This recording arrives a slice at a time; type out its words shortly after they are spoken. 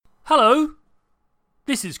Hello,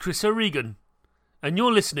 this is Chris O'Regan, and you're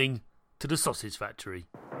listening to The Sausage Factory.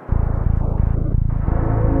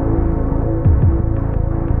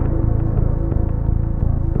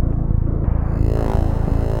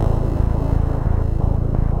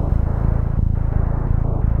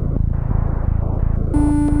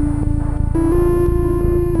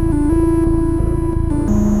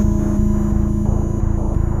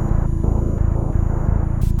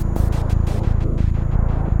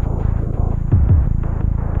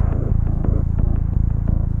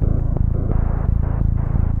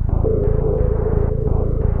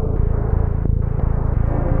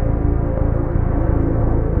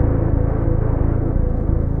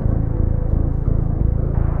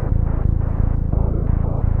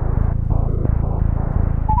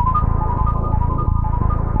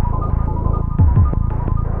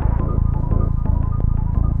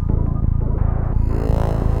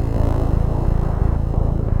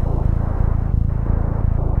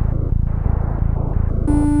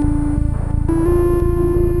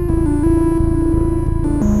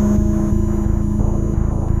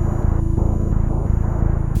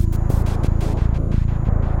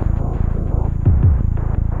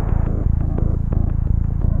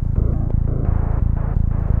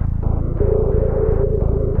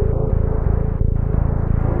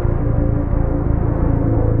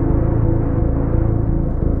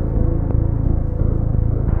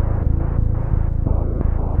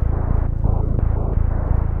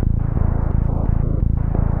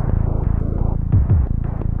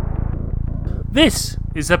 This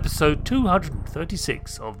is episode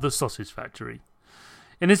 236 of The Sausage Factory.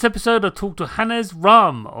 In this episode I talk to Hannes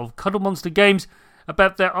Ram of Cuddle Monster Games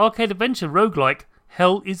about their arcade adventure roguelike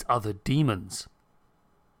Hell is Other Demons.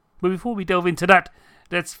 But before we delve into that,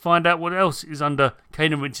 let's find out what else is under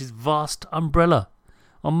Cane and Rinse's vast umbrella.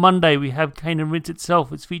 On Monday we have Cane and Rinse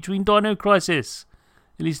itself. It's featuring Dino Crisis.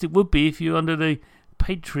 At least it would be if you're under the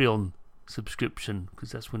Patreon subscription,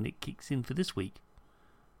 because that's when it kicks in for this week.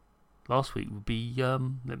 Last week would be,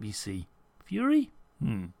 let me see, Fury?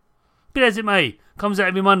 Be as it may, comes out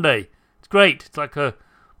every Monday. It's great. It's like a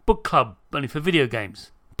book club, only for video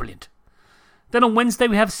games. Brilliant. Then on Wednesday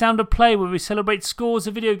we have Sound of Play, where we celebrate scores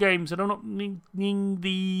of video games. And I'm not meaning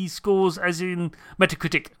the scores as in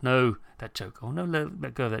Metacritic. No, that joke. Oh no,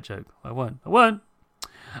 let go of that joke. I won't. No,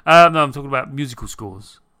 I'm talking about musical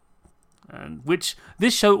scores. And which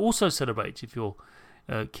this show also celebrates. If you're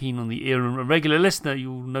keen on the ear and a regular listener,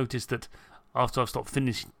 you'll notice that after I've stopped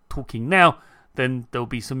finished talking now, then there'll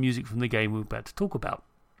be some music from the game we're about to talk about,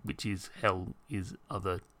 which is Hell is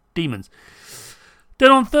Other Demons.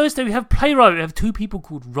 Then on Thursday we have Playwright. We have two people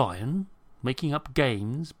called Ryan making up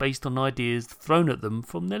games based on ideas thrown at them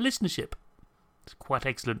from their listenership. It's quite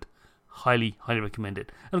excellent. Highly recommend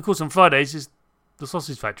it. And of course on Fridays is The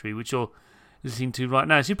Sausage Factory, which you're listening to right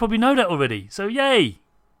now. So you probably know that already. So yay!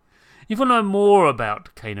 If you want to know more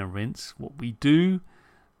about Cane and Rinse, what we do,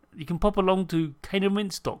 you can pop along to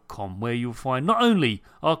caneandrinse.com, where you'll find not only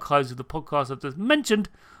archives of the podcasts I've just mentioned,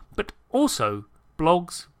 but also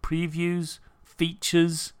blogs, previews,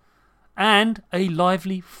 features, and a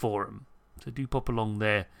lively forum. So do pop along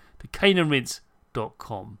there to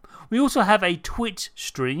caneandrinse.com. We also have a Twitch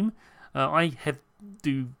stream. I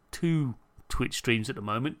do two Twitch streams at the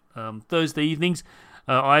moment. Thursday evenings,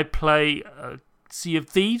 I play Sea of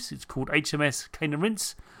Thieves. It's called HMS Cane and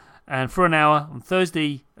Rinse, and for an hour on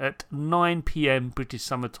Thursday at 9 p.m. British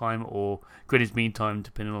Summer Time or Greenwich Mean Time,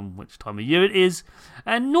 depending on which time of year it is.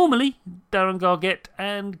 And normally Darren Gargett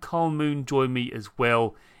and Carl Moon join me as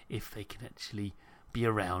well, if they can actually be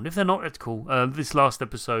around. If they're not, that's cool. This last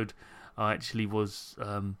episode I actually was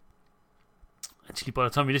Actually, by the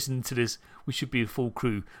time you listen to this, we should be a full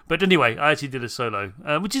crew. But anyway, I actually did a solo,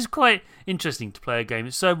 which is quite interesting to play a game.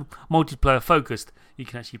 It's so multiplayer focused, you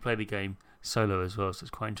can actually play the game solo as well, so it's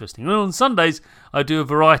quite interesting. And on Sundays, I do a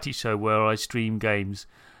variety show where I stream games.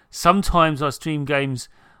 Sometimes I stream games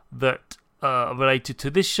that are related to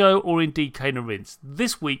this show, or indeed Cane and Rinse.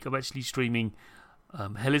 This week, I'm actually streaming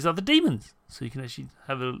Hell is Other Demons, so you can actually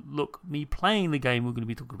have a look at me playing the game we're going to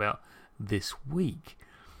be talking about this week.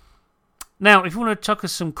 Now, if you want to chuck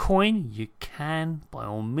us some coin, you can, by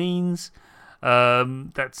all means.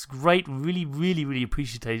 That's great. Really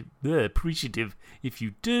appreciative if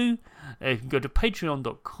you do. You can go to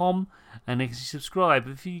patreon.com and if you subscribe.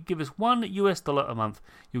 If you give us $1 a month,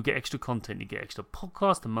 you'll get extra content. You get extra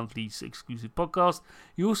podcast, a monthly exclusive podcast.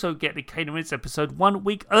 You also get the Cane and Rinse episode 1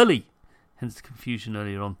 week early. Hence the confusion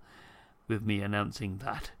earlier on with me announcing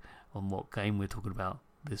that on what game we're talking about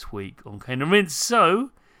this week on Cane and Rinse.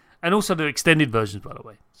 And also the extended versions, by the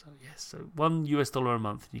way. So yes, so $1 a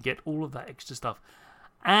month, you get all of that extra stuff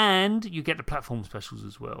And you get the platform specials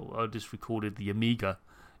as well. I just recorded the Amiga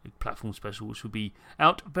platform special, which will be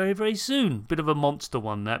out very, very soon. Bit of a monster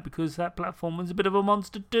one, that, because that platform was a bit of a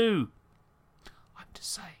monster too. I'm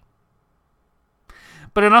just saying.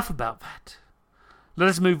 But enough about that. Let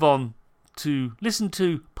us move on to listen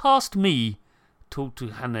to Past Me talk to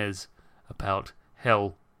Hannes about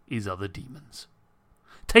Hell is Other Demons.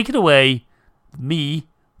 Take it away, me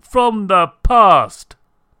from the past.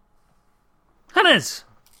 Hannes!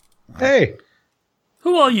 Hey!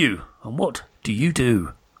 Who are you, and what do you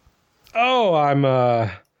do? Oh,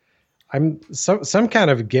 I'm some kind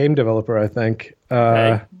of game developer, I think.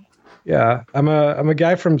 Okay. Yeah, I'm a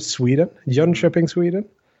guy from Sweden, Jönköping, Sweden.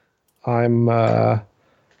 I'm a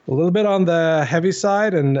little bit on the heavy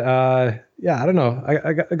side, and yeah, I don't know.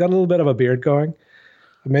 I got a little bit of a beard going.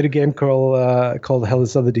 I made a game called Hell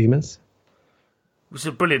is Other Demons. Which is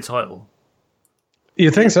a brilliant title.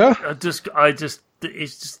 You think so? It's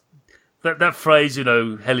just that phrase,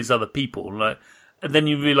 hell is other people, like, and then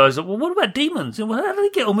you realise that, well, what about demons? Well, how do they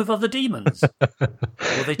get on with other demons?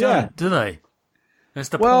 Well, they don't, do they? That's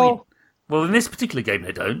the point. Well, in this particular game,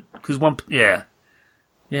 they don't, because yeah.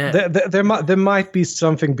 There might be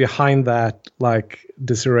something behind that, like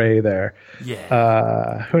disarray there.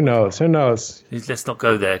 Yeah. Who knows? Let's not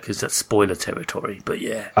go there because that's spoiler territory. But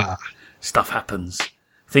yeah, stuff happens.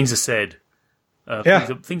 Things are said.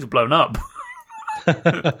 Things are blown up.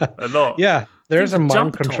 A lot. Yeah, there's a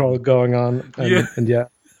mind control going on. And yeah.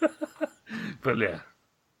 But yeah.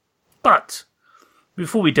 But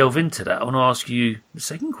before we delve into that, I want to ask you the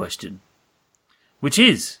second question, which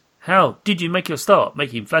is, how did you make your start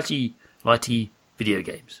making flashy, lighty video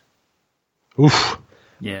games? Oof.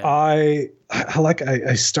 Yeah. I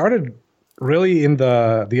started really in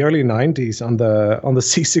the early 90s on the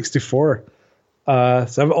C64.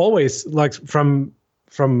 So I've always, like, from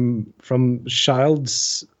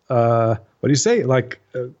child's what do you say, like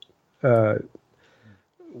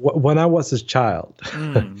when I was a child.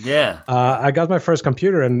 I got my first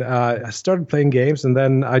computer, and I started playing games, and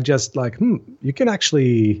then I just like, you can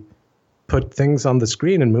actually put things on the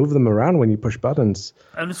screen and move them around when you push buttons.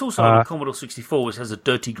 And it's also on the Commodore 64, which has a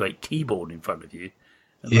dirty great keyboard in front of you.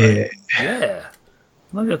 And yeah.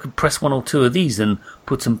 Maybe I could press one or two of these and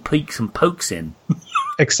put some peeks and pokes in.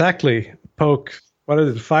 Exactly. Poke. What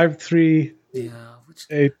is it? 5, 3,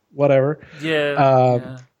 8, whatever.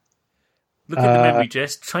 Yeah. Look at the memory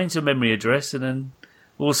address, change the memory address, and then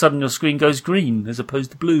all of a sudden your screen goes green as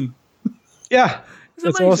opposed to blue. Yeah.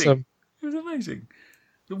 It's awesome. It was amazing.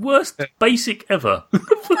 The worst basic ever.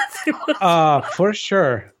 For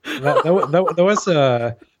sure. There was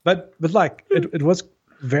but like it was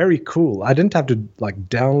very cool. I didn't have to like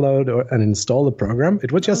download and install the program.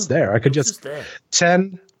 It was just there. I could just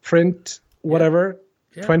 10 print whatever,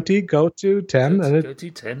 20 go to 10, go to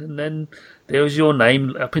 10, and then there was your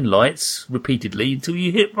name up in lights repeatedly until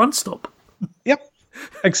you hit run stop. Yep.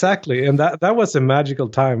 Exactly, and that was a magical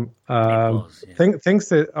time. Things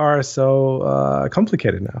that are so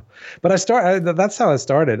complicated now, but that's how I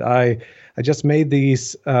started. I just made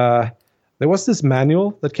these. There was this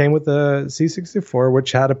manual that came with the C64,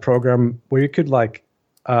 which had a program where you could like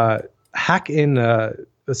hack in a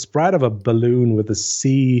sprite of a balloon with a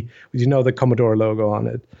C, the Commodore logo on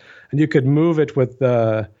it, and you could move it with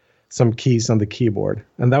some keys on the keyboard,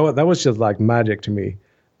 and that was just like magic to me.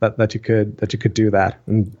 That you could do that,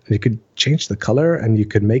 and you could change the color, and you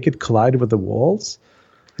could make it collide with the walls,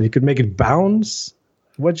 and you could make it bounce.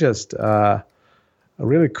 It was just a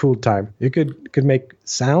really cool time. You could make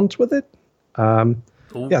sounds with it. So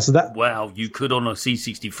that wow, you could on a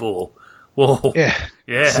C64. Whoa, yeah,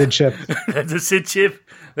 SID chip. The SID chip.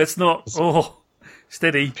 That's not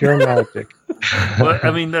steady. Pure magic. Well, I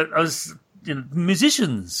mean,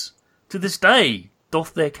 musicians to this day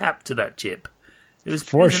doff their cap to that chip. It was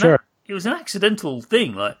It was an accidental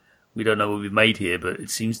thing. Like, we don't know what we've made here, but it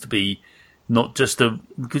seems to be not just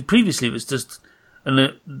because previously it was just, and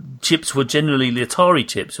the chips were generally the Atari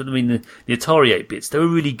chips. I mean, the Atari 8-bits, they were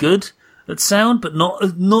really good at sound, but not.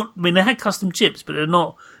 I mean, they had custom chips, but they're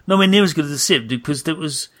nowhere near as good as the SID because there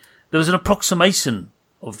was an approximation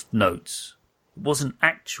of notes. It wasn't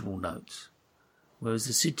actual notes, whereas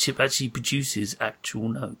the SID chip actually produces actual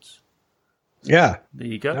notes. Yeah, there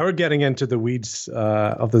you go. Now we're getting into the weeds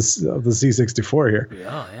of the C64 here. We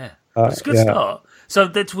are, yeah. It's a good start. So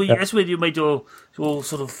that's where you made your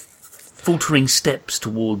sort of faltering steps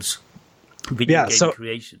towards video game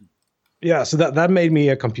creation. Yeah, so that made me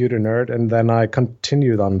a computer nerd, and then I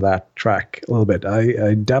continued on that track a little bit.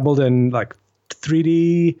 I dabbled in like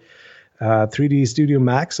 3D Studio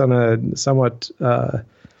Max on a somewhat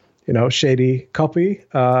shady copy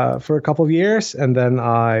for a couple of years, and then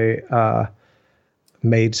I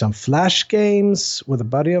made some Flash games with a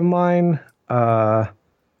buddy of mine,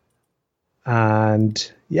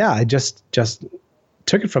 and yeah, I just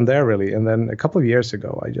took it from there really. And then a couple of years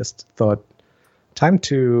ago, I just thought, time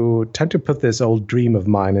to put this old dream of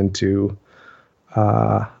mine into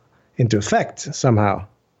effect somehow.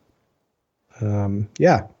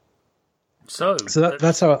 Yeah. So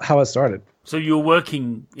that's how it started. So you're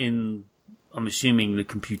working in, I'm assuming, the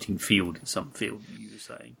computing field, in some field, you were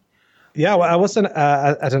saying. Yeah, well, I was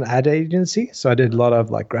at an ad agency, so I did a lot of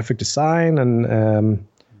like graphic design and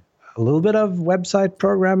a little bit of website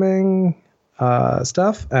programming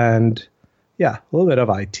stuff, and yeah, a little bit of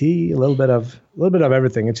IT, a little bit of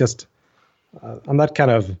everything. It's just I'm that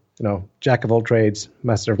kind of jack of all trades,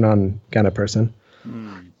 master of none kind of person.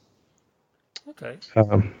 Okay,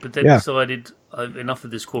 but then decided enough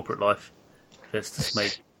of this corporate life. Let's just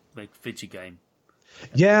make video game.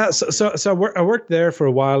 Yeah, so I worked there for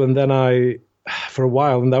a while, and then and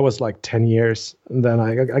that was like 10 years, and then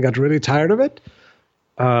I got really tired of it,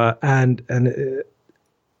 and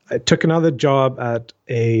I took another job at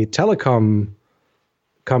a telecom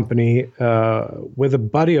company with a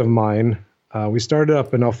buddy of mine. We started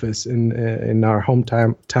up an office in our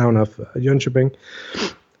hometown of Jönköping,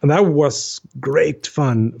 and that was great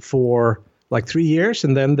fun for like 3 years,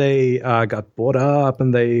 and then they got bought up,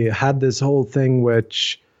 and they had this whole thing where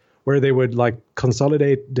they would like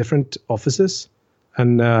consolidate different offices,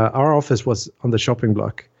 and our office was on the shopping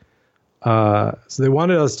block. So they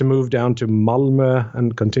wanted us to move down to Malmö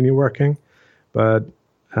and continue working, but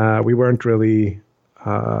we weren't really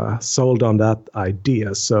sold on that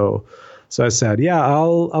idea. So I said, yeah,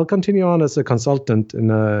 I'll continue on as a consultant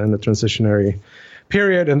in a transitionary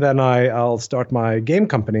period, and then I'll start my game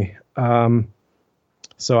company.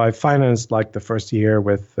 So I financed like the first year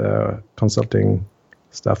with consulting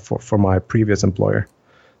stuff for my previous employer.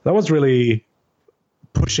 That was really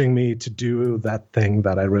pushing me to do that thing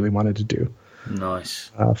that I really wanted to do.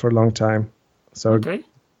 Nice. For a long time. So okay.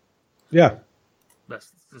 Yeah.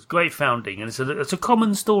 That's great founding, and it's a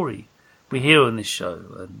common story we hear on this show.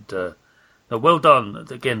 And well done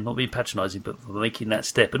again, not being patronising, but for making that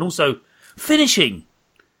step, and also finishing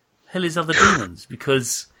Hell is Other Demons,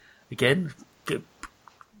 because again,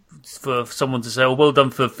 for someone to say, "Oh, well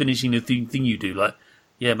done for finishing the thing you do," like,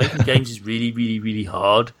 yeah, making games is really, really, really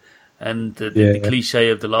hard, and the cliche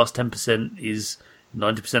of the last 10% is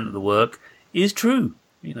 90% of the work is true.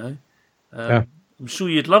 I'm sure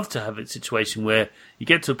you'd love to have a situation where you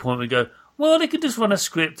get to a point where you go, well, they could just run a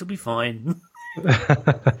script, it'll be fine.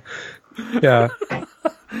 Yeah.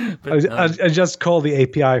 But, I just call the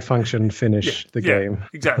API function finish the game.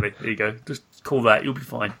 Exactly. There you go. Just call that. You'll be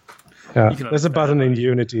fine. Yeah. There's a button in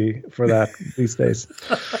Unity for that these days.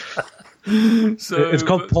 So it's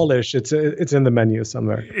called polish. It's in the menu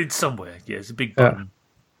somewhere. It's somewhere. Yeah, it's a big button.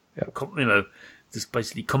 Yeah. Just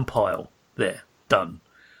basically compile. There. Done.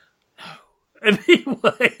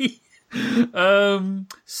 Anyway,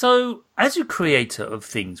 so as a creator of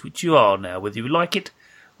things, which you are now, whether you like it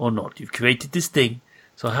or not, you've created this thing.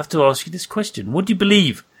 So I have to ask you this question. What do you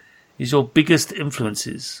believe is your biggest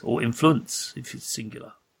influences, or influence, if it's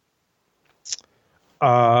singular?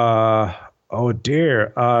 Oh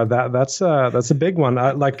dear. That's a big one.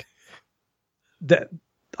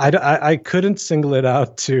 I couldn't single it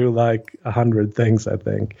out to like 100 things. I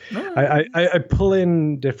think I pull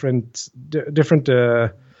in different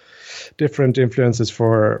influences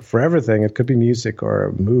for everything. It could be music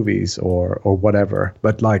or movies or whatever.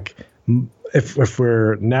 But like, if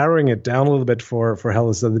we're narrowing it down a little bit for Hell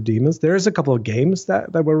is Other Demons, there's a couple of games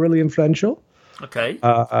that were really influential. Okay.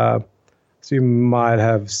 So you might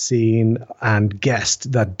have seen and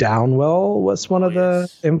guessed that Downwell was one of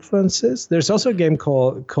the influences. There's also a game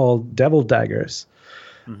called Devil Daggers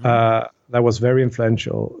that was very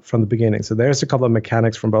influential from the beginning. So there's a couple of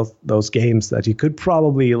mechanics from both those games that you could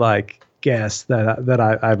probably like guess that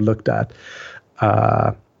I've looked at.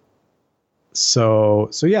 So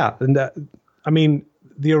yeah, and I mean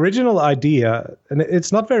the original idea, and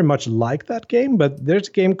it's not very much like that game, but there's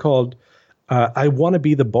a game called I Want to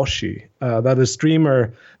Be the Boshi, that a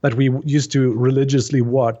streamer that we used to religiously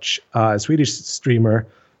watch, a Swedish streamer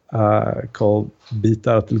called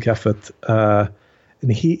Bitar till kaffet.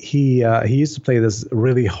 And he used to play this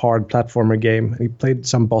really hard platformer game. He played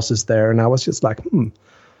some bosses there, and I was just like,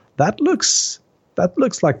 that looks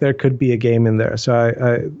like there could be a game in there.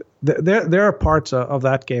 So there are parts of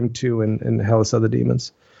that game too in Hell is Other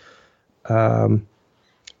Demons.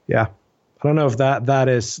 Yeah. I don't know if that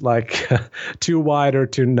is like too wide or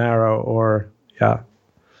too narrow, or yeah.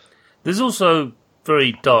 There's also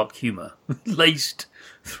very dark humour laced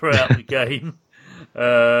throughout the game.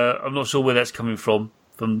 I'm not sure where that's coming from,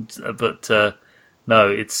 but no,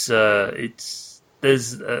 it's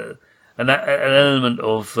there's an element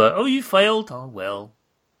of you failed. Oh well,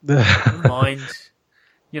 never mind.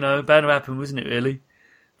 Bound to happen, wasn't it? Really,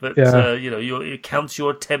 but it counts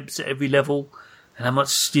your attempts at every level and how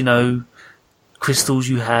much crystals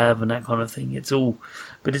you have and that kind of thing. It's all,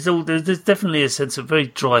 but it's all. There's definitely a very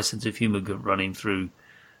dry sense of humour running through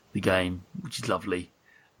the game, which is lovely.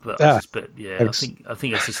 But I think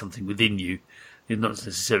that's just something within you. You're not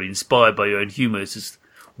necessarily inspired by your own humour. It's just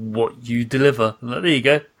what you deliver. And there you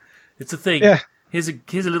go. It's a thing. Yeah. Here's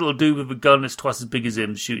a little dude with a gun that's twice as big as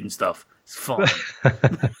him shooting stuff. It's fine.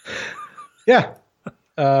 Yeah.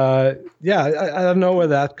 I don't know where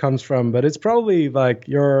that comes from, but it's probably like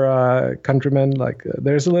your countrymen. Like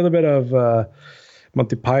there's a little bit of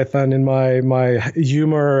Monty Python in my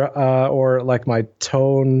humor or like my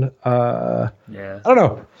tone. I don't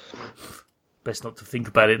know. Best not to think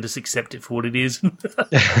about it and just accept it for what it is.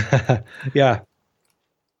 Yeah.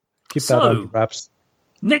 Keep that on wraps.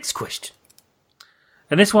 Next question.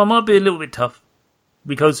 And this one might be a little bit tough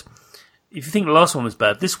because if you think the last one was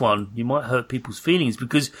bad, this one, you might hurt people's feelings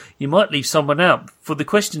because you might leave someone out. For the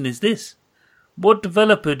question is this: what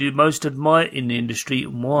developer do you most admire in the industry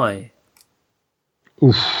and why?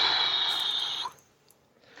 Oof.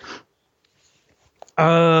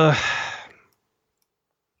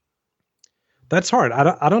 That's hard.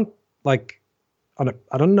 I don't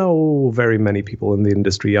know very many people in the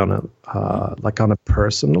industry on a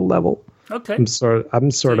personal level. Okay. I'm sort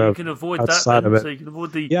of you can avoid outside that, of it. So you can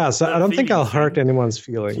avoid the so I don't think I'll hurt anyone's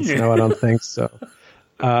feelings. No, I don't think so.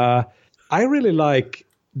 I really like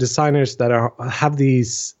designers that have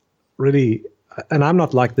these really, and I'm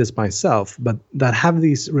not like this myself, but that have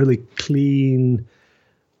these really clean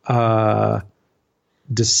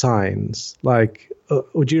designs, like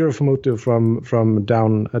Ujiro Fumuto from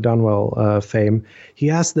Downwell fame. He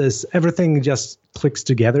has this, everything just clicks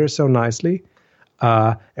together so nicely.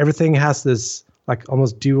 Everything has this like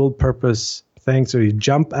almost dual purpose thing. So you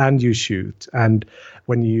jump and you shoot, and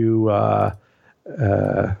when you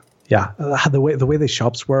the way the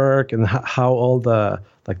shops work and how all the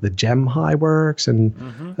gem high works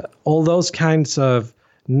and all those kinds of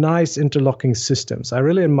nice interlocking systems. I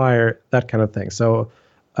really admire that kind of thing. So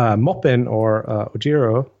Mopin or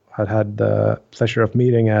Ujiro had the pleasure of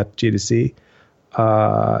meeting at GDC.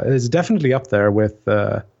 Is definitely up there with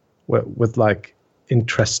like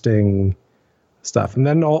interesting stuff. And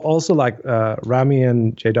then also like Rami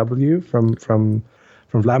and JW from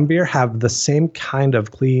Vlambeer have the same kind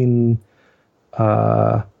of clean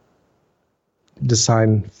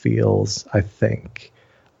design feels, I think.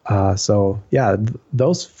 So yeah,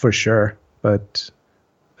 those for sure. But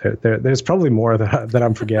there's probably more that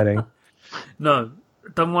I'm forgetting. No,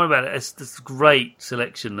 don't worry about it. It's a great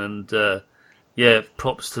selection, and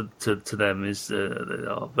props to them. They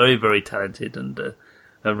are very, very talented, and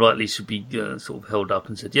rightly should be sort of held up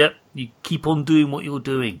and said, "Yep, you keep on doing what you're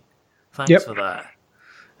doing. Thanks for that."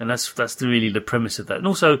 And that's really the premise of that. And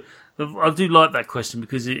also, I do like that question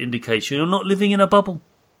because it indicates you're not living in a bubble.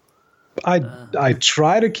 I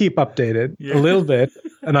try to keep updated a little bit,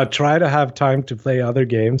 and I try to have time to play other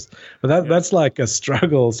games, but that's like a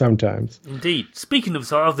struggle sometimes. Indeed. Speaking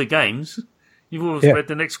of other games, you've always read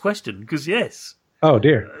the next question, because yes. Oh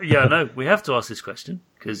dear. No, we have to ask this question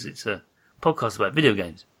because it's a podcast about video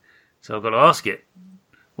games. So I've got to ask it.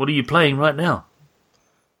 What are you playing right now?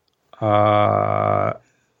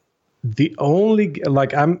 The only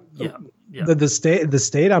the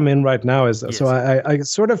state I'm in right now is so I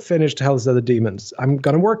sort of finished Hells of the Demons. I'm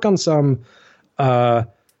gonna work on some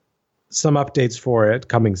updates for it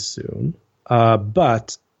coming soon.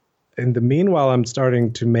 But in the meanwhile, I'm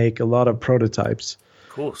starting to make a lot of prototypes. Of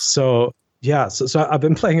course. So I've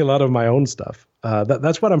been playing a lot of my own stuff.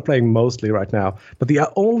 That's what I'm playing mostly right now. But the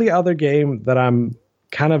only other game that I'm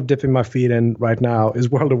kind of dipping my feet in right now is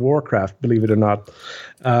World of Warcraft, believe it or not.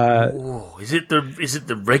 Is it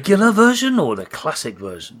the regular version or the classic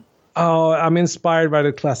version? Oh, I'm inspired by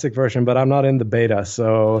the classic version, but I'm not in the beta.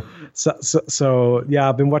 So yeah,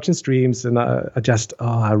 I've been watching streams, and I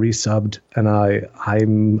resubbed, and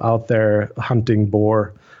I'm out there hunting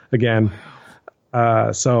boar again.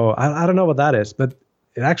 So I don't know what that is, but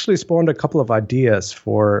it actually spawned a couple of ideas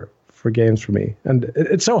for games for me, and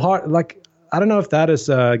it's so hard. Like, I don't know if that is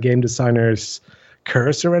a game designer's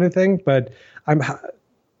curse or anything, but I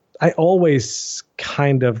always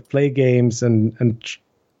kind of play games and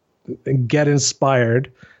get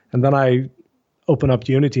inspired, and then I open up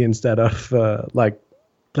Unity instead of like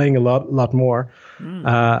playing a lot more.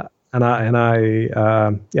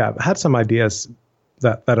 I had some ideas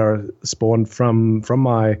that are spawned from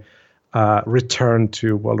my return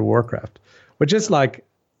to World of Warcraft, which is like,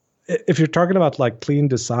 if you're talking about like clean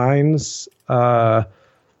designs,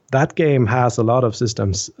 that game has a lot of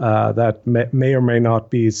systems that may or may not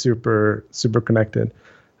be super connected,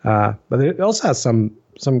 but it also has some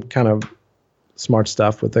kind of smart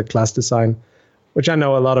stuff with the class design, which I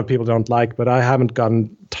know a lot of people don't like, but I haven't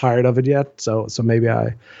gotten tired of it yet. So maybe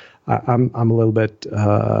I'm a little bit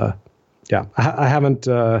I haven't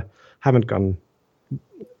gone.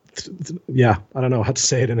 I don't know how to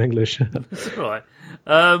say it in English. That's all right.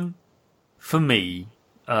 For me,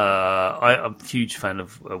 I'm a huge fan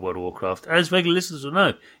of World of Warcraft, as regular listeners will know.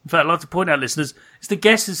 In fact, I'd like to point out, listeners, it's the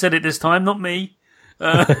guest who said it this time, not me.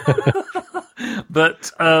 But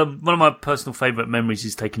one of my personal favourite memories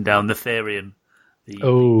is taking down the Therian, the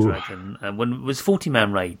dragon, and when it was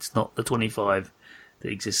 40-man raids, not the 25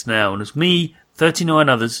 that exists now. And it was me, 39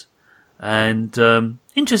 others, and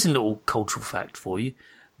interesting little cultural fact for you.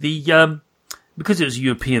 Because it was a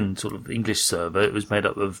European sort of English server, it was made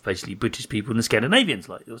up of basically British people and the Scandinavians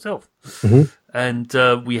like yourself. Mm-hmm. And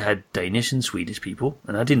we had Danish and Swedish people,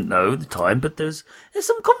 and I didn't know at the time, but there's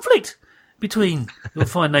some conflict between your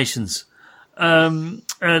fine nations,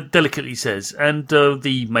 delicately says. And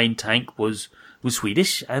the main tank was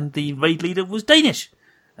Swedish, and the raid leader was Danish.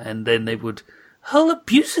 And then they would hurl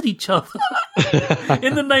abuse at each other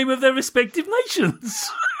in the name of their respective nations.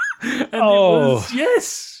 And it was,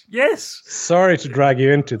 yes. Sorry to drag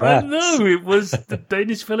you into that. No, it was the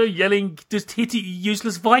Danish fellow yelling, "Just hit it, you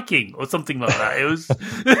useless Viking," or something like that. It was.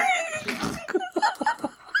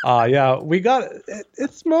 We got it.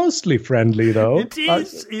 It's mostly friendly though. It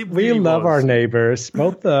is. We love our neighbors,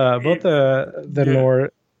 both the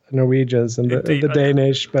Norwegians and the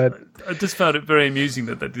Danish. But I just found it very amusing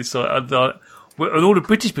that they decided. And all the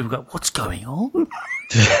British people go, "What's going on?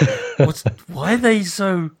 Why are they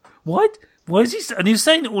so? What? Why is he?" And he was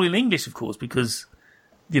saying it all in English, of course, because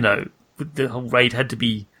the whole raid had to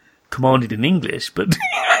be commanded in English. But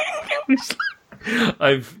it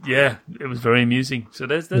was very amusing. So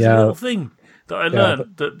there's a little thing that I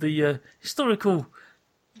learned, that the historical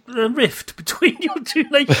rift between your two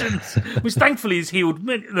nations, which thankfully is healed.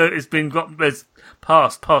 It's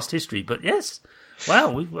past history. But yes,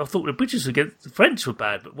 wow, I thought the British against the French were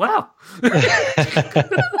bad, but wow.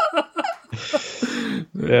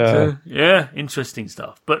 Interesting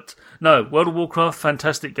stuff. But no, World of Warcraft,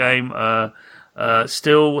 fantastic game.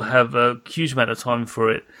 Still have a huge amount of time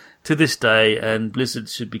for it to this day, and Blizzard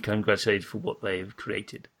should be congratulated for what they have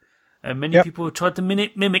created. And many people have tried to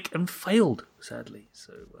mimic and failed, sadly.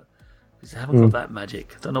 So because they haven't got that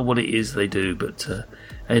magic. I don't know what it is they do, but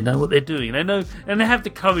they know what they're doing. They know, and they have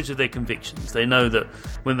the courage of their convictions. They know that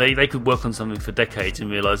when they could work on something for decades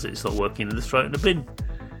and realise that it's not working, and just throw it in the bin.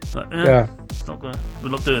 Like, it's not gonna. We're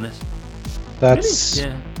not doing this. That's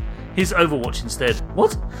really? Here's Overwatch instead.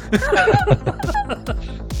 What?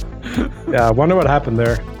 I wonder what happened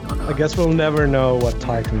there. I guess we'll never know what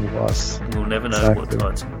Titan was. We'll never know what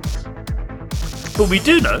Titan was. But we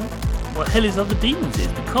do know what Hell is Other Demons is,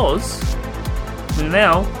 because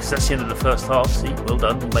because that's the end of the first half. See, well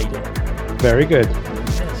done, we made it. Very good.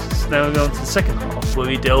 Yes. Now we're going to the second half, where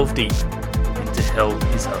we delve deep into Hell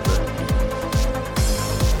is Other Demons.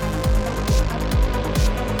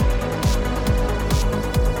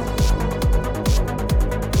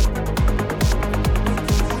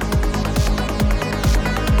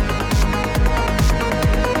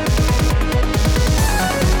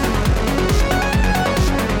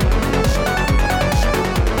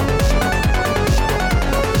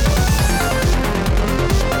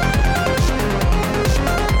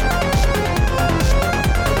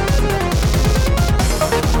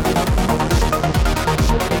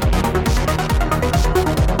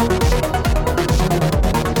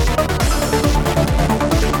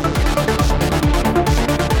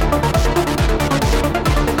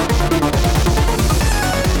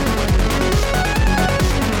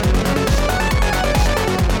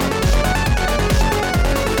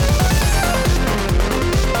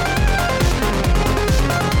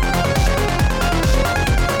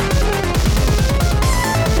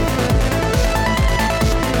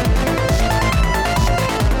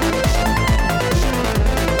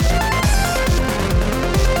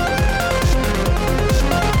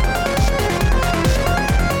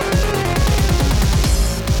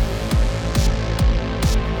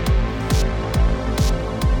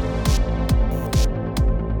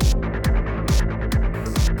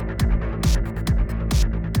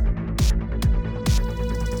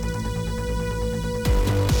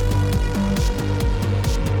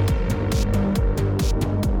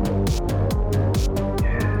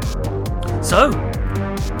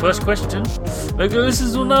 First question, regular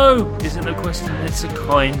listeners will know, isn't a question, it's a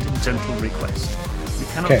kind and gentle request. We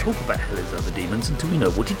cannot talk about Hela's other demons until we know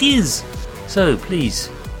what it is. So please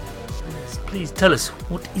tell us,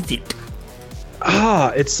 what is it?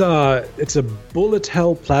 It's a bullet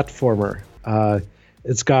hell platformer.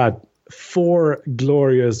 It's got 4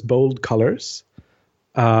 glorious bold colors.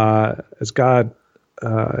 It's got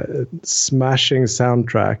smashing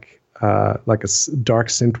soundtrack, like a dark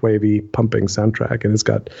synthwavy pumping soundtrack, and it's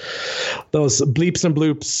got those bleeps and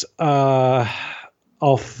bloops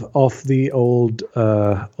off the old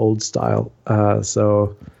style.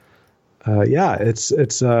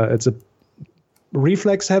 It's a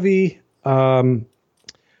reflex heavy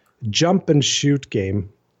jump and shoot game.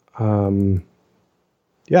 Pixel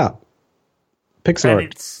and art.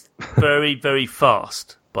 It's very, very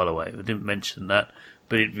fast, by the way. I didn't mention that,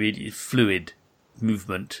 but it really is fluid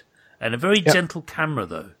movement and a very gentle camera,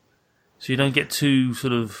 though, so you don't get too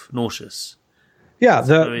sort of nauseous. Yeah,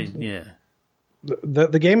 the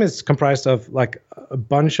game is comprised of like a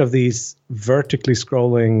bunch of these vertically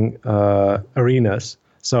scrolling arenas.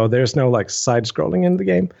 So there's no like side scrolling in the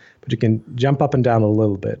game, but you can jump up and down a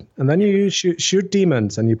little bit, and then you shoot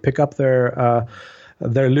demons, and you pick up their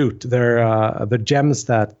loot, the gems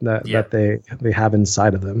that they have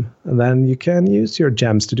inside of them, and then you can use your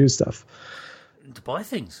gems to do stuff, to buy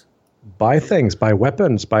things, buy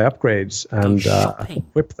weapons, buy upgrades, and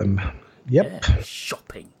whip them. Yep,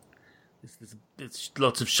 shopping. There's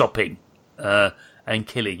lots of shopping and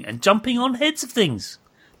killing and jumping on heads of things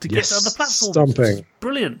to get to other platforms. Stomping.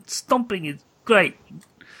 Brilliant. Stomping is great.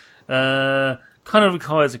 Kind of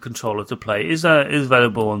requires a controller to play. Is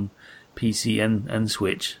available on PC and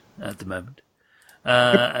Switch at the moment.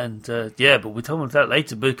 But we'll tell them that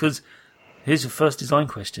later, because here's your first design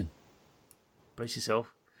question. Brace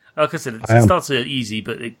yourself. Like I said, it starts easy,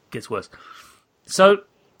 but it gets worse. So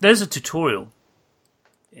there's a tutorial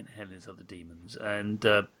in Hela's Other Demons, and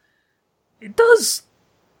it does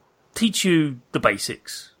teach you the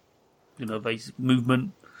basics. Basic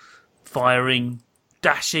movement, firing,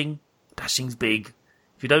 dashing. Dashing's big.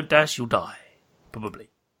 If you don't dash, you'll die. Probably.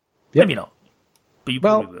 Yep. Maybe not. But you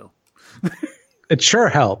probably will. It sure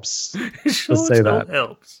helps. It sure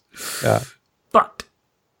helps. Yeah. But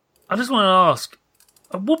I just want to ask,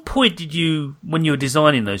 at what point did you, when you were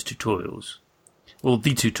designing those tutorials, or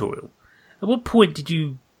the tutorial, at what point did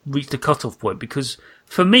you reach the cutoff point? Because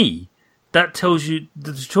for me, the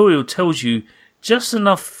tutorial tells you just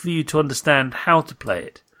enough for you to understand how to play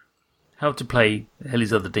it, how to play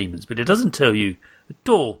Hela's Other Demons, but it doesn't tell you at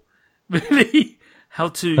all, really, how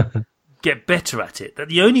to get better at it. That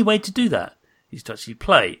the only way to do that is to actually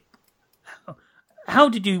play. How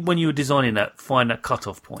did you, when you were designing that, find that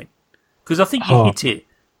cutoff point? Because I think you hit it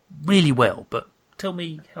really well, but tell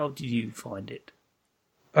me, how did you find it?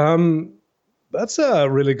 That's a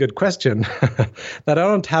really good question that I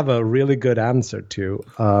don't have a really good answer to.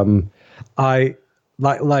 I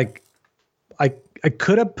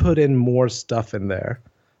could have put in more stuff in there,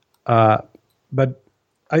 but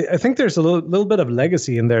I think there's a little bit of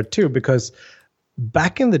legacy in there too, because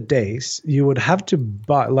back in the days you would have to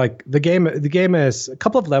buy, like, the game is a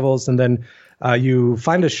couple of levels, and then you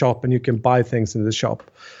find a shop and you can buy things in the shop.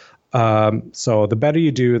 So the better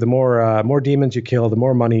you do, the more demons you kill, the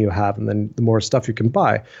more money you have, and then the more stuff you can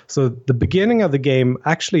buy. So the beginning of the game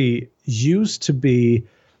actually used to be,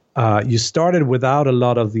 you started without a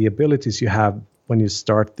lot of the abilities you have when you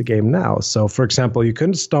start the game now. So for example, you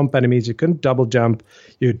couldn't stomp enemies, you couldn't double jump,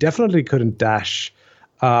 you definitely couldn't dash.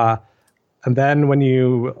 And then when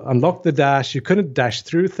you unlocked the dash, you couldn't dash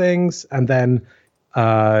through things, and then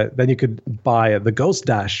you could buy the ghost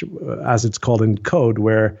dash, as it's called in code,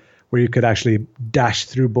 where you could actually dash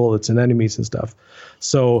through bullets and enemies and stuff.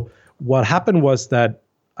 So what happened was that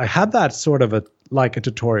I had that sort of like a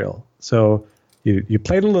tutorial. So you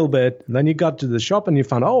played a little bit, and then you got to the shop and you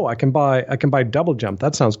found, I can buy double jump.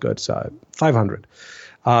 That sounds good. So 500.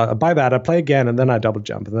 I buy that, I play again, and then I double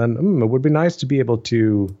jump. And then it would be nice to be able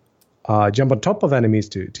to jump on top of enemies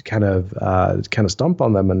to kind of stomp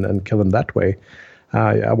on them and kill them that way.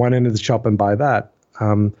 I went into the shop and buy that.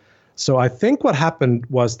 So I think what happened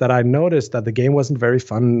was that I noticed that the game wasn't very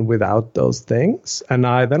fun without those things, and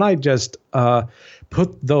I just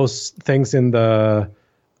put those things in the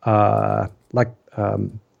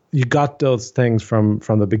you got those things from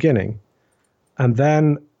the beginning, and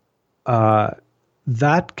then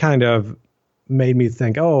that kind of made me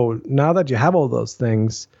think, now that you have all those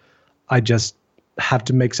things, I just have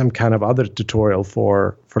to make some kind of other tutorial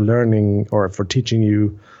for learning or for teaching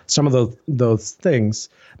you some of those things.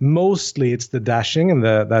 Mostly it's the dashing and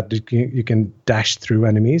that you can dash through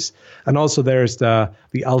enemies, and also there's the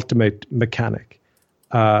ultimate mechanic.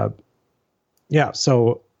 So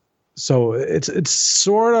it's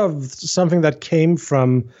sort of something that came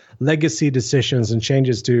from legacy decisions and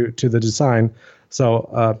changes to the design.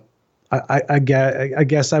 So I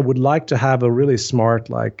guess I would like to have a really smart,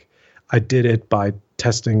 like, I did it by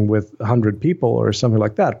testing with 100 people or something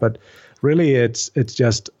like that. But really, it's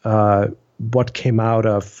just what came out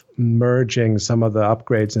of merging some of the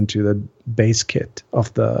upgrades into the base kit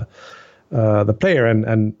of the player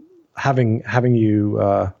and having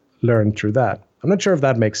you learn through that. I'm not sure if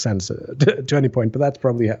that makes sense to any point, but that's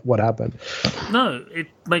probably what happened. No, it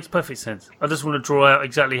makes perfect sense. I just want to draw out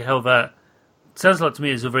exactly how that sounds like to me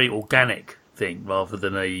is a very organic thing rather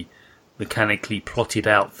than a mechanically plotted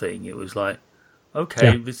out thing. It was like, okay,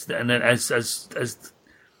 and then as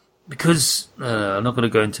because I'm not going to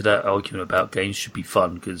go into that argument about games should be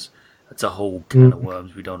fun because that's a whole can of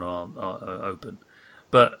worms we don't open.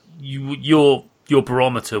 But your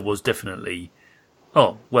barometer was definitely,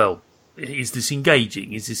 oh well, is this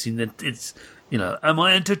engaging? Is this am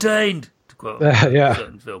I entertained? To quote a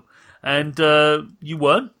certain film, and you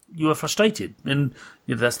weren't. You were frustrated, and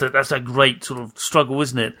that's that great sort of struggle,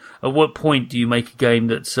 isn't it? At what point do you make a game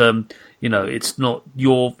that's it's not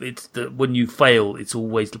when you fail, it's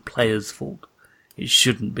always the player's fault. It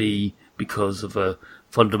shouldn't be because of a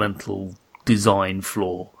fundamental design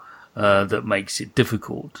flaw that makes it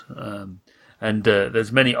difficult. And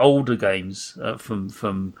there's many older games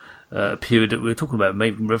from a period that we were talking about,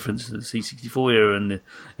 making reference to the C64 era and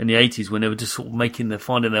in the 80s when they were just sort of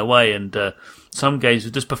finding their way, and some games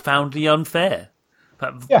were just profoundly unfair.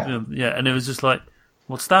 And it was just like,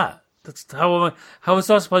 what's that? That's how was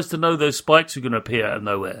I supposed to know those spikes were going to appear out of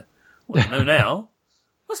nowhere? Well, I know now.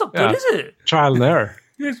 That's not good, is it? Trial and error.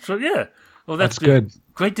 Yeah. Well, that's good.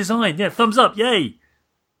 Great design. Yeah, thumbs up. Yay.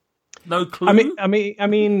 No clue. I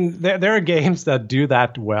mean, there are games that do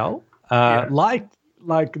that well,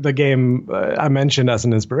 like the game I mentioned as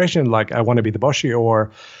an inspiration, like I Want to Be the Boshi, or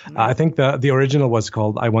I think the original was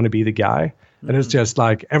called I Want to Be the Guy, and it's just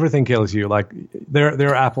like everything kills you. Like there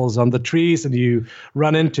are apples on the trees, and you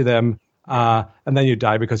run into them, and then you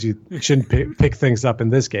die because you shouldn't pick things up in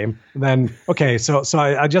this game. And then so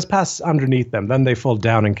I just pass underneath them, then they fall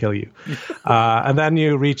down and kill you, and then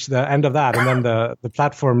you reach the end of that, and then the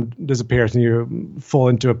platform disappears, and you fall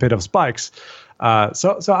into a pit of spikes.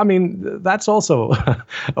 So I mean, that's also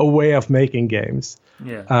a way of making games.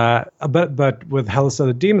 Yeah. But with Hellas of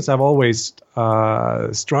the Demons, I've always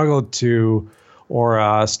struggled to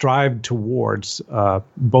or strive towards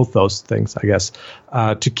both those things, I guess,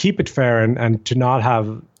 to keep it fair and to not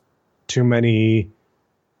have too many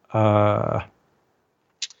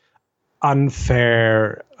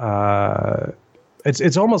unfair.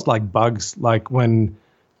 It's almost like bugs, like when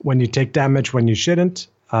you take damage when you shouldn't.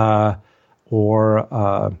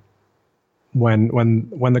 Or when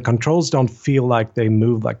the controls don't feel like they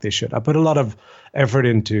move like they should. I put a lot of effort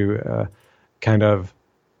into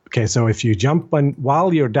so if you jump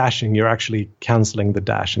while you're dashing, you're actually canceling the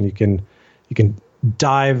dash, and you can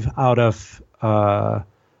dive out of a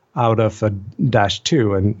dash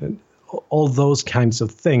too, and all those kinds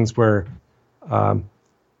of things where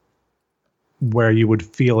you would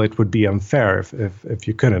feel it would be unfair if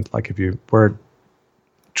you couldn't, like if you were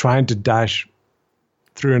trying to dash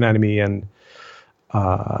through an enemy and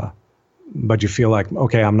but you feel like,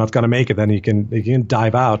 okay, I'm not going to make it, then you can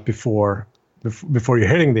dive out before you're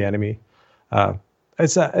hitting the enemy.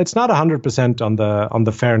 It's not 100% on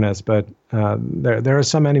the fairness, but there are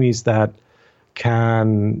some enemies that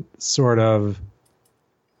can sort of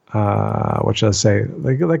what should I say?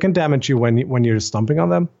 They can damage you when you're stomping on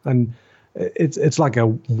them, and it's like a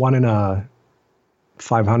 1 in a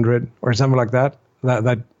 500 or something like that.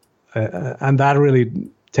 And that really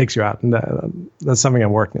takes you out, and that's something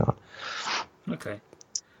I'm working on. Okay.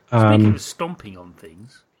 Speaking of stomping on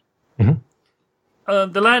things,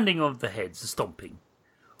 the landing of the heads, the stomping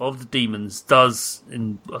of the demons, does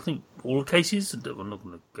in I think all cases. I'm not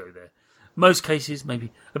going to go there. Most cases,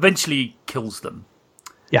 maybe eventually kills them.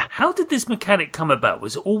 Yeah. How did this mechanic come about?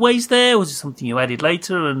 Was it always there? Was it something you added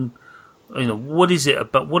later? And what is it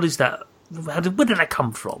about? What is that? Where did that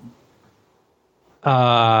come from?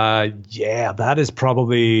 That is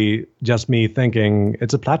probably just me thinking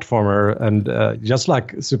it's a platformer, and just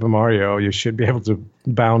like Super Mario, you should be able to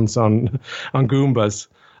bounce on Goombas.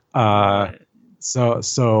 Right.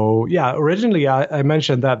 So yeah, originally I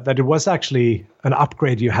mentioned that it was actually an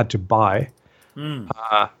upgrade you had to buy.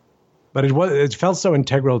 but it felt so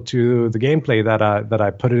integral to the gameplay that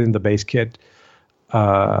I put it in the base kit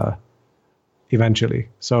eventually.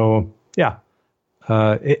 So yeah,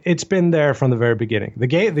 it's been there from the very beginning. The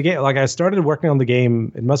game, like I started working on the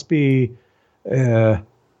game. It must be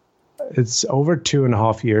it's over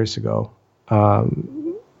 2.5 years ago.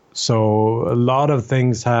 So a lot of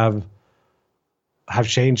things have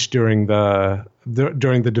changed during the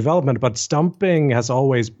development, but stumping has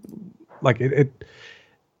always, like it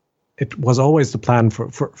was always the plan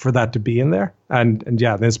for that to be in there. And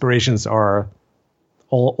yeah, the inspirations are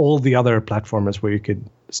all the other platformers where you could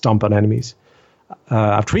stomp on enemies.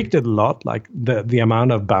 I've tweaked it a lot, like the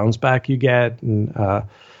amount of bounce back you get, and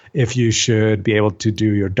if you should be able to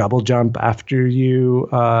do your double jump after you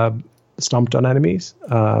stomped on enemies.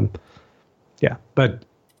 Yeah, but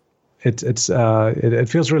it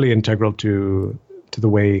feels really integral to the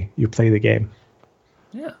way you play the game.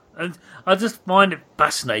 Yeah, and I just find it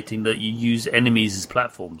fascinating that you use enemies as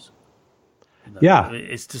platforms. Yeah,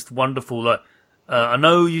 it's just wonderful. Like, I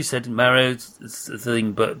know you said Mario's a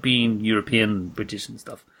thing, but being European, British and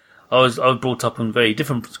stuff, I was brought up on very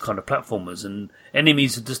different kind of platformers, and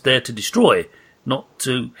enemies are just there to destroy, not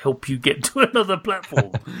to help you get to another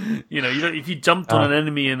platform. If you jumped on an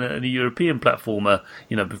enemy in a European platformer,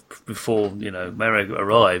 before Mario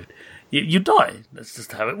arrived, you die. That's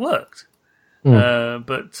just how it worked. Yeah,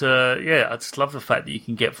 I just love the fact that you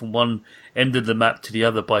can get from one end of the map to the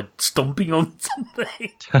other by stomping on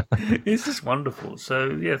something. It's just wonderful.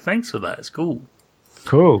 So yeah, thanks for that. It's cool.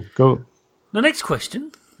 Cool. The next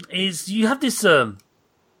question is: you have this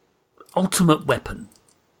ultimate weapon,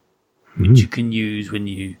 which you can use when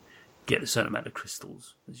you get a certain amount of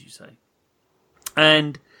crystals, as you say.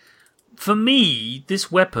 And for me,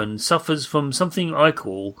 this weapon suffers from something I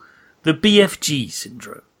call the BFG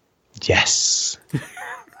syndrome. Yes.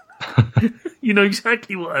 You know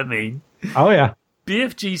exactly what I mean. Oh, yeah.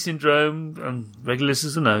 BFG syndrome, regular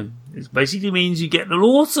listeners will know, it basically means you get an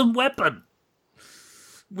awesome weapon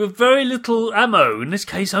with very little ammo, in this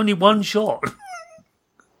case only one shot.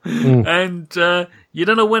 And you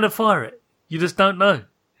don't know when to fire it. You just don't know.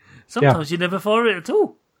 Sometimes you never fire it at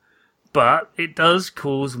all. But it does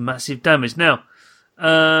cause massive damage. Now,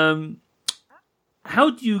 how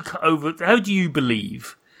do you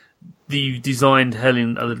believe you designed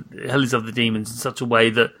Hellies of the Demons in such a way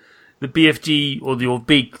that the BFG, or your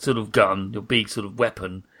big sort of gun, your big sort of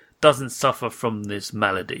weapon, doesn't suffer from this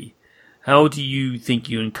malady? How do you think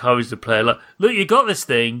you encourage the player? Like, look, you got this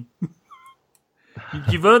thing.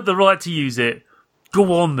 You've earned the right to use it.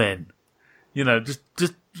 Go on then. Just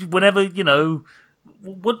whenever,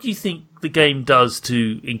 what do you think the game does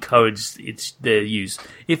to encourage their use?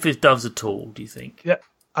 If it does at all, do you think? Yeah,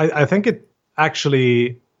 I think it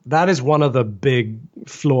actually, that is one of the big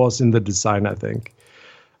flaws in the design, I think,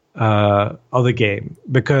 of the game,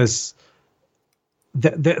 because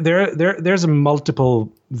there's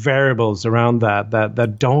multiple variables around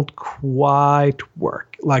that don't quite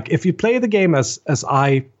work. Like if you play the game as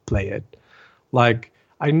I play it, like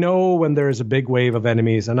I know when there is a big wave of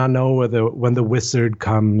enemies, and I know when the wizard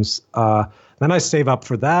comes, then I save up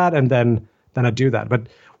for that, and then I do that. But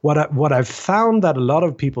what I've found that a lot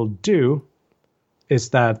of people do is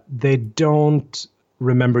that they don't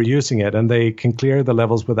remember using it, and they can clear the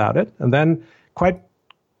levels without it, and then quite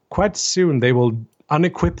soon they will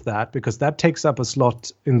unequip that, because that takes up a slot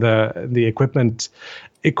in the equipment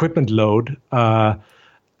load,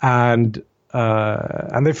 and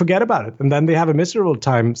they forget about it, and then they have a miserable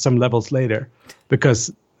time some levels later, because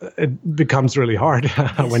it becomes really hard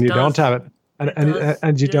when you don't have it,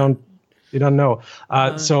 and you don't know.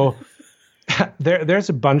 So there's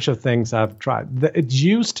a bunch of things I've tried. It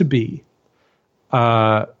used to be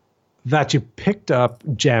that you picked up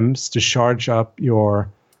gems to charge up your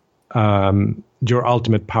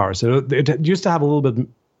ultimate power. So it used to have a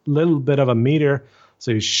little bit of a meter. So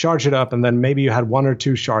you charge it up, and then maybe you had one or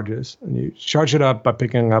two charges, and you charge it up by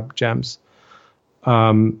picking up gems.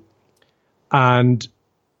 And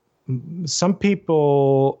some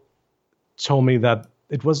people told me that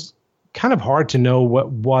it was kind of hard to know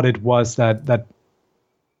what it was that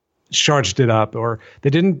charged it up, or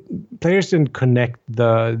players didn't connect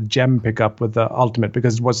the gem pickup with the ultimate,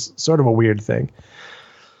 because it was sort of a weird thing.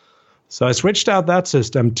 So I switched out that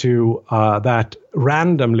system to that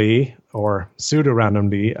randomly or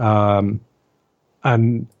pseudo-randomly, an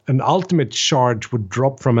ultimate charge would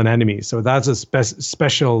drop from an enemy. So that's a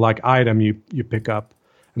special like item you pick up,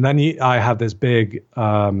 and then I have this big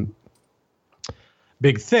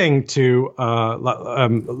thing to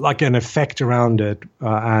like an effect around it,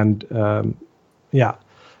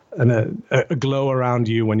 a glow around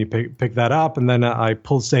you when you pick that up, and then I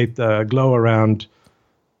pulsate the glow around.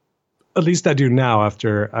 At least I do now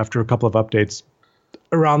after a couple of updates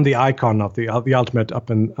around the icon of the ultimate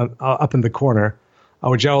up in the corner,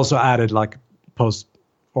 which I also added like post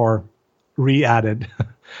or re-added,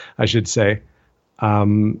 I should say.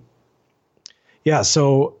 Yeah,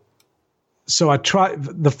 so I try.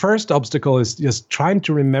 The first obstacle is just trying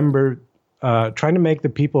to remember, trying to make the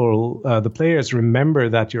players remember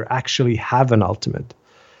that you actually have an ultimate.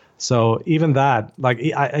 So even that, like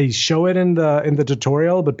I show it in the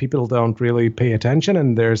tutorial, but people don't really pay attention,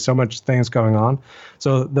 and there's so much things going on.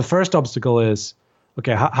 So the first obstacle is,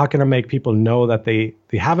 okay, how can I make people know that they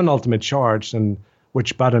have an ultimate charged and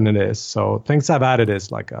which button it is? So things I've added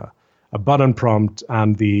is like a button prompt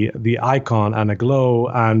and the icon and a glow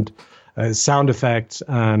and sound effects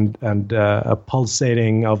and a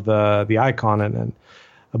pulsating of the icon and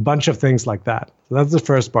a bunch of things like that. So that's the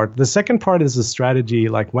first part. The second part is the strategy,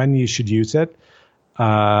 like when you should use it.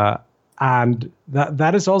 And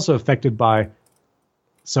that is also affected by,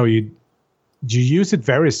 so you use it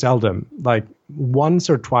very seldom, like once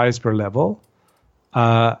or twice per level.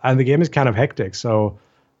 And the game is kind of hectic. So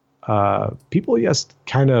people just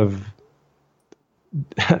kind of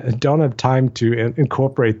don't have time to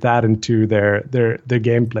incorporate that into their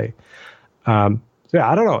gameplay. So yeah,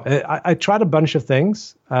 I don't know. I tried a bunch of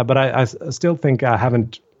things, but I still think I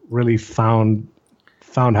haven't really found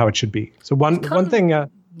how it should be. So one thing. Go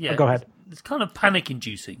ahead. It's kind of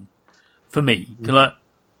panic-inducing for me. Like,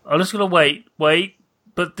 I'm just gonna wait,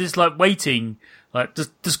 but this like waiting, like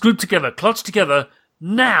just group together, clutch together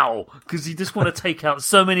now, because you just want to take out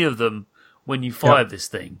so many of them when you fire this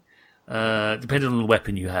thing. Depending on the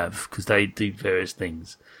weapon you have, because they do various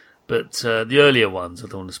things. But the earlier ones, I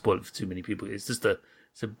don't want to spoil it for too many people. It's just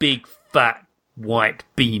it's a big, fat, white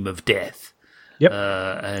beam of death. Yep.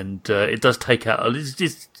 And it does take out. It's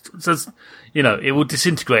just, it will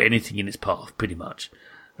disintegrate anything in its path, pretty much.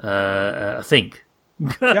 I think.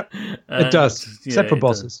 Yep. It does, except for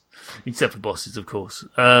bosses. Except for bosses, of course.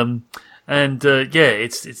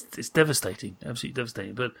 It's devastating, absolutely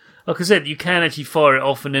devastating. But like I said, you can actually fire it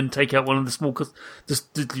off and then take out one of the small.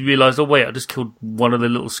 Just you realise, oh wait, I just killed one of the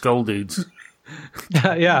little skull dudes.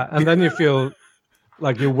 Yeah, and then you feel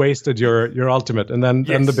like you wasted your ultimate, and then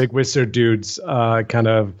the big wizard dudes kind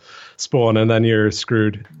of spawn, and then you're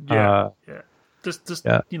screwed. I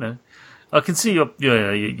can see you're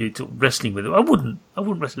wrestling with it. I wouldn't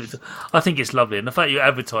wrestle with it. I think it's lovely, and the fact you're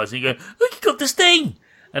advertising, you go, look, you got this thing.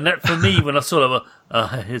 And that, for me, when I saw it,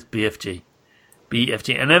 here's BFG.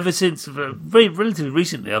 And ever since, very relatively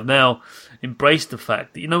recently, I've now embraced the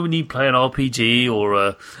fact that, when you play an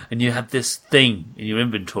RPG and you have this thing in your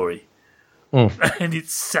inventory, and it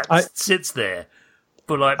sits there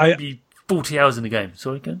for maybe 40 hours in the game.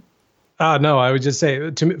 Sorry, go on. No, I would just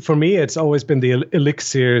say, for me, it's always been the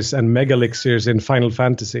elixirs and mega elixirs in Final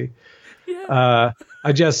Fantasy. Yeah.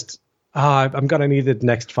 I'm going to need it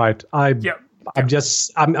next fight. I'm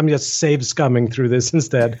just save scumming through this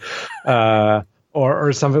instead,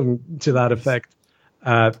 or something to that effect.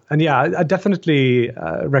 I definitely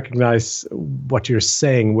recognize what you're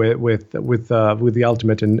saying with the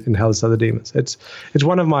ultimate in Hell's Other Demons. It's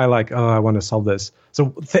one of my I want to solve this. So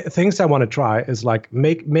things I want to try is like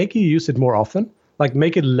make you use it more often, like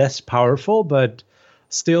make it less powerful, but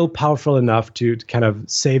still powerful enough to kind of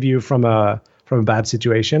save you from a bad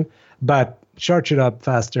situation, but charge it up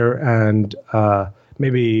faster and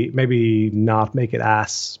maybe not make it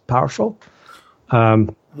as powerful.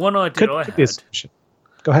 One idea I had.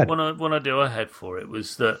 Go ahead. One idea I had for it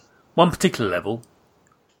was that one particular level,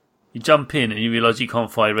 you jump in and you realise you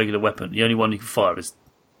can't fire a regular weapon. The only one you can fire is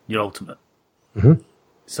your ultimate. Mm-hmm.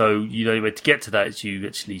 So the only way to get to that is you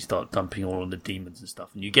actually start dumping all on the demons and stuff,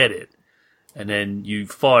 and you get it, and then you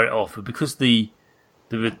fire it off. But because the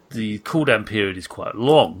cooldown period is quite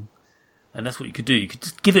long, and that's what you could do. You could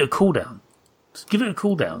just give it a cooldown.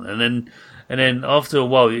 And then after a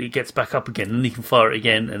while it gets back up again, and then you can fire it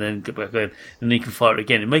again, and then get back again, and then you can fire it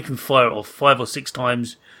again. And make them fire it off 5 or 6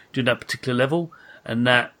 times during that particular level, and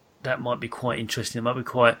that might be quite interesting.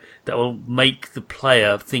 That will make the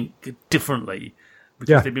player think differently,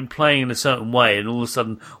 because they've been playing in a certain way, and all of a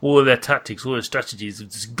sudden all of their tactics, all their strategies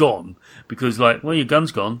have just gone, because your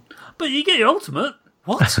gun's gone, but you get your ultimate.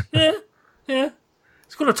 What? yeah.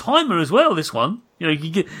 It's got a timer as well, this one.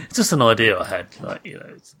 It's just an idea I had,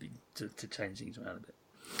 to change things around a bit.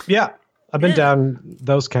 Yeah, I've been down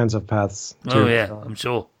those kinds of paths too. Oh yeah, I'm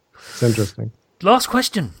sure. It's interesting. Last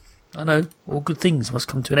question. I know, all good things must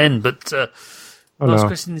come to an end, but last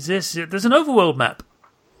question is this. There's an overworld map.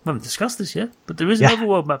 haven't discussed this yet, but there is an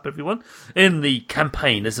overworld map, everyone. In the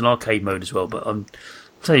campaign, there's an arcade mode as well, but I'm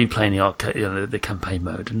saying you're playing the arcade, the campaign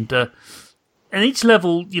mode, and each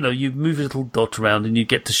level, you move a little dot around and you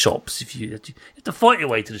get to shops. If you have to fight your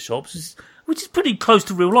way to the shops, which is pretty close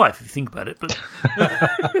to real life if you think about it. But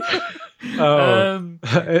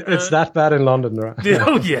it's that bad in London, right?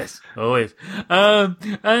 Oh yes, always. Although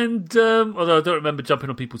I don't remember jumping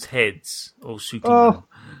on people's heads or shooting them.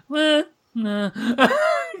 Well, no.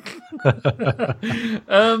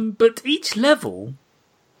 But each level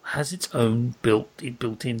has its own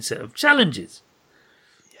built-in set of challenges.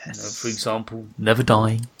 Yes. For example, never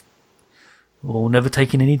dying or never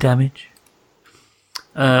taking any damage.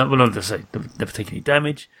 Never taking any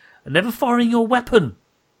damage, and never firing your weapon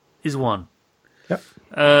is one. Yep.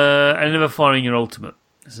 And never firing your ultimate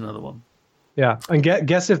is another one. Yeah, and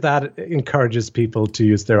guess if that encourages people to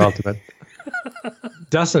use their ultimate.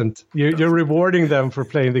 Doesn't. You're rewarding them for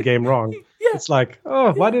playing the game wrong. Yeah. It's like,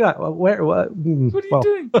 why did I? Where? What are you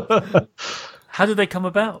doing? How did they come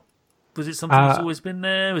about? Was it something that's always been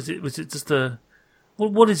there? Was it just a?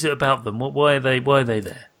 What is it about them? Why are they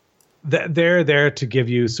there? They're there to give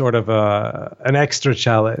you sort of an extra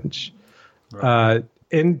challenge, right.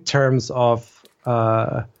 In terms of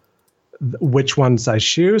which ones I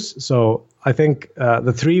choose. So I think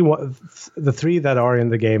the three that are in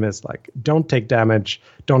the game is like, don't take damage,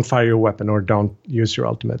 don't fire your weapon, or don't use your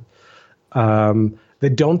ultimate. They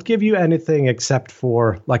don't give you anything except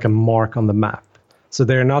for like a mark on the map. So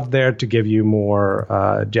they're not there to give you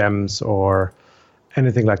more gems or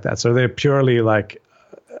anything like that. So they're purely like,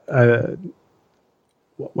 what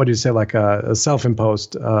do you say, like a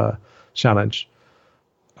self-imposed challenge.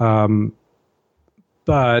 But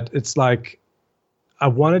it's like, I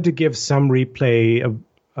wanted to give some replay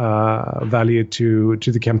value to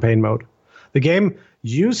the campaign mode. The game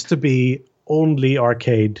used to be only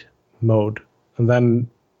arcade mode, and then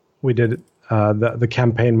we did the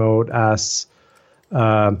campaign mode as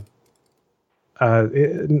not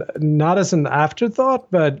as an afterthought,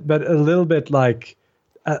 but a little bit like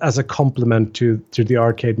as a complement to the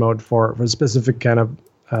arcade mode for a specific kind of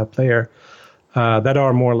player that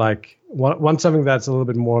are more like want something that's a little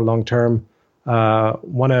bit more long term. It's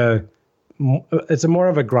a more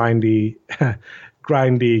of a grindy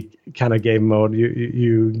kind of game mode.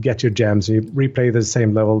 You get your gems, you replay the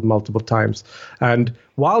same level multiple times, and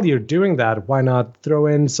while you're doing that, why not throw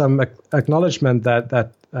in some acknowledgement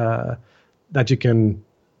that you can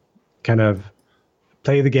kind of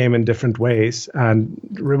play the game in different ways and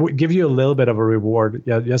give you a little bit of a reward,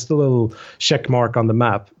 just a little check mark on the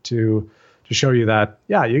map to show you that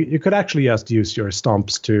you could actually just use your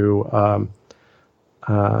stomps to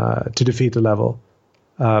defeat the level.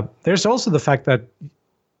 There's also the fact that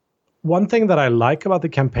one thing that I like about the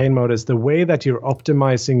campaign mode is the way that you're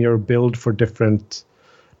optimizing your build for different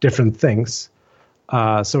things.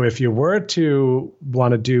 So if you were to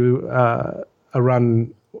want to do a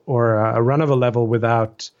run or a run of a level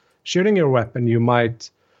without shooting your weapon, you might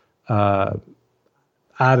add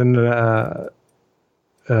an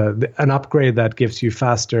upgrade that gives you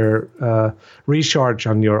faster recharge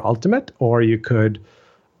on your ultimate, or you could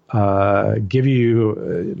give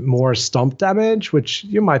you more stomp damage, which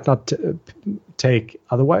you might not take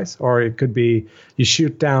otherwise, or it could be you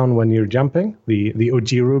shoot down when you're jumping, the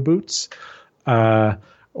Ojiru boots,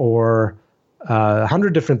 or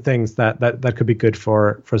 100 different things that could be good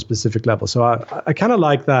for a specific level. So I kind of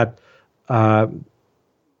like that,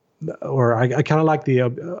 or I kind of like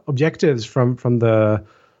the objectives from the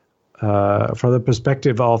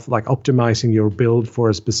perspective of like optimizing your build for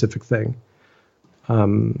a specific thing.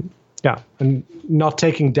 And not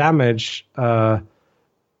taking damage.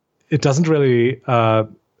 It doesn't really.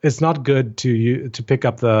 It's not good to pick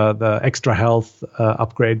up the extra health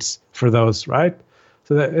upgrades for those, right?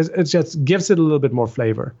 So that it just gives it a little bit more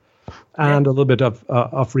flavor and a little bit of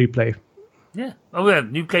replay. Yeah. Oh yeah,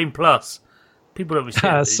 New Game Plus. People don't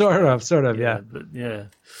respect sort of, yeah. But yeah.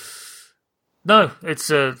 No, it's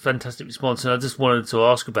a fantastic response, and I just wanted to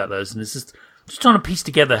ask about those, and it's just trying to piece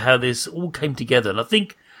together how this all came together, and I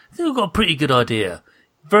think we've got a pretty good idea.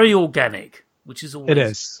 Very organic, which is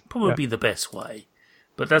always probably the best way.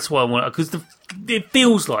 But that's why I want, because it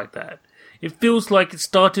feels like that. It feels like it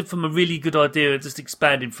started from a really good idea and just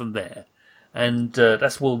expanded from there, and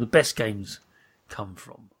that's where all the best games come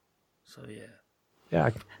from. So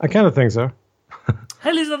yeah, I kind of think so.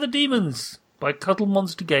 Hell is Other Demons by Cuddle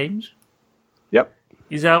Monster Games. Yep,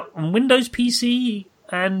 is out on Windows, PC,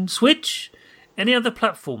 and Switch. Any other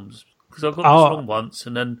platforms? Because I got this wrong once,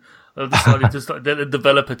 and then I decided to let the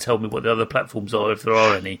developer tell me what the other platforms are, if there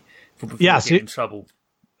are any, before I get in trouble.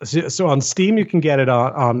 So on Steam, you can get it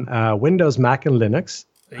on Windows, Mac, and Linux.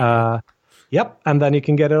 Yep, and then you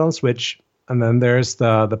can get it on Switch. And then there's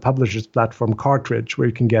the publisher's platform Cartridge, where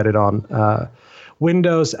you can get it on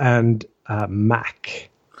Windows and Mac.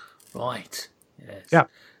 Right. Yes. Yeah.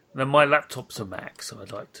 Then my laptop's a Mac, so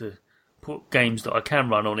I'd like to put games that I can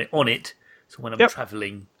run on it. So when I'm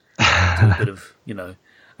travelling, do a bit of,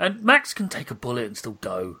 And Macs can take a bullet and still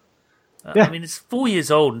go. I mean, it's 4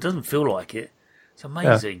 years old and doesn't feel like it. It's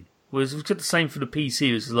amazing. Yeah. Whereas we've got the same for the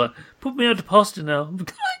PC. It's like, put me out to pasta now.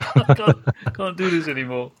 I can't do this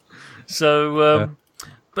anymore. So,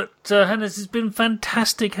 but Hannes, it's been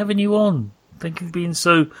fantastic having you on. Thank you for being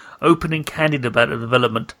so open and candid about the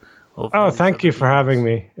development of. Oh, thank you for having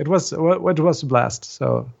me. It was a blast.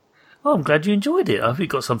 So. Oh, I'm glad you enjoyed it. I hope you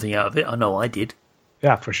got something out of it. I know I did.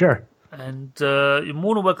 Yeah, for sure. And you're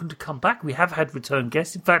more than welcome to come back. We have had return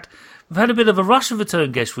guests. In fact, we've had a bit of a rush of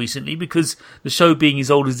return guests recently because the show being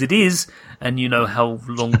as old as it is, and you know how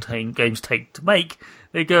long games take to make,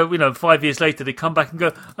 they go, 5 years later, they come back and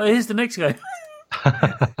go, oh, here's the next game.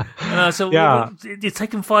 It's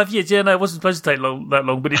taken 5 years. Yeah, no, it wasn't supposed to take that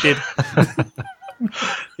long, but it did.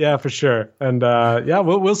 Yeah, for sure. And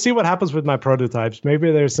we'll see what happens with my prototypes.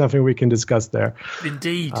 Maybe there's something we can discuss there.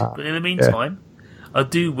 Indeed. But in the meantime, I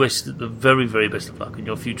do wish the very, very best of luck in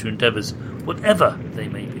your future endeavours, whatever they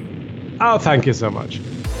may be. Oh, thank you so much.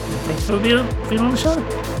 Thanks for being on the show.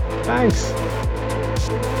 Thanks.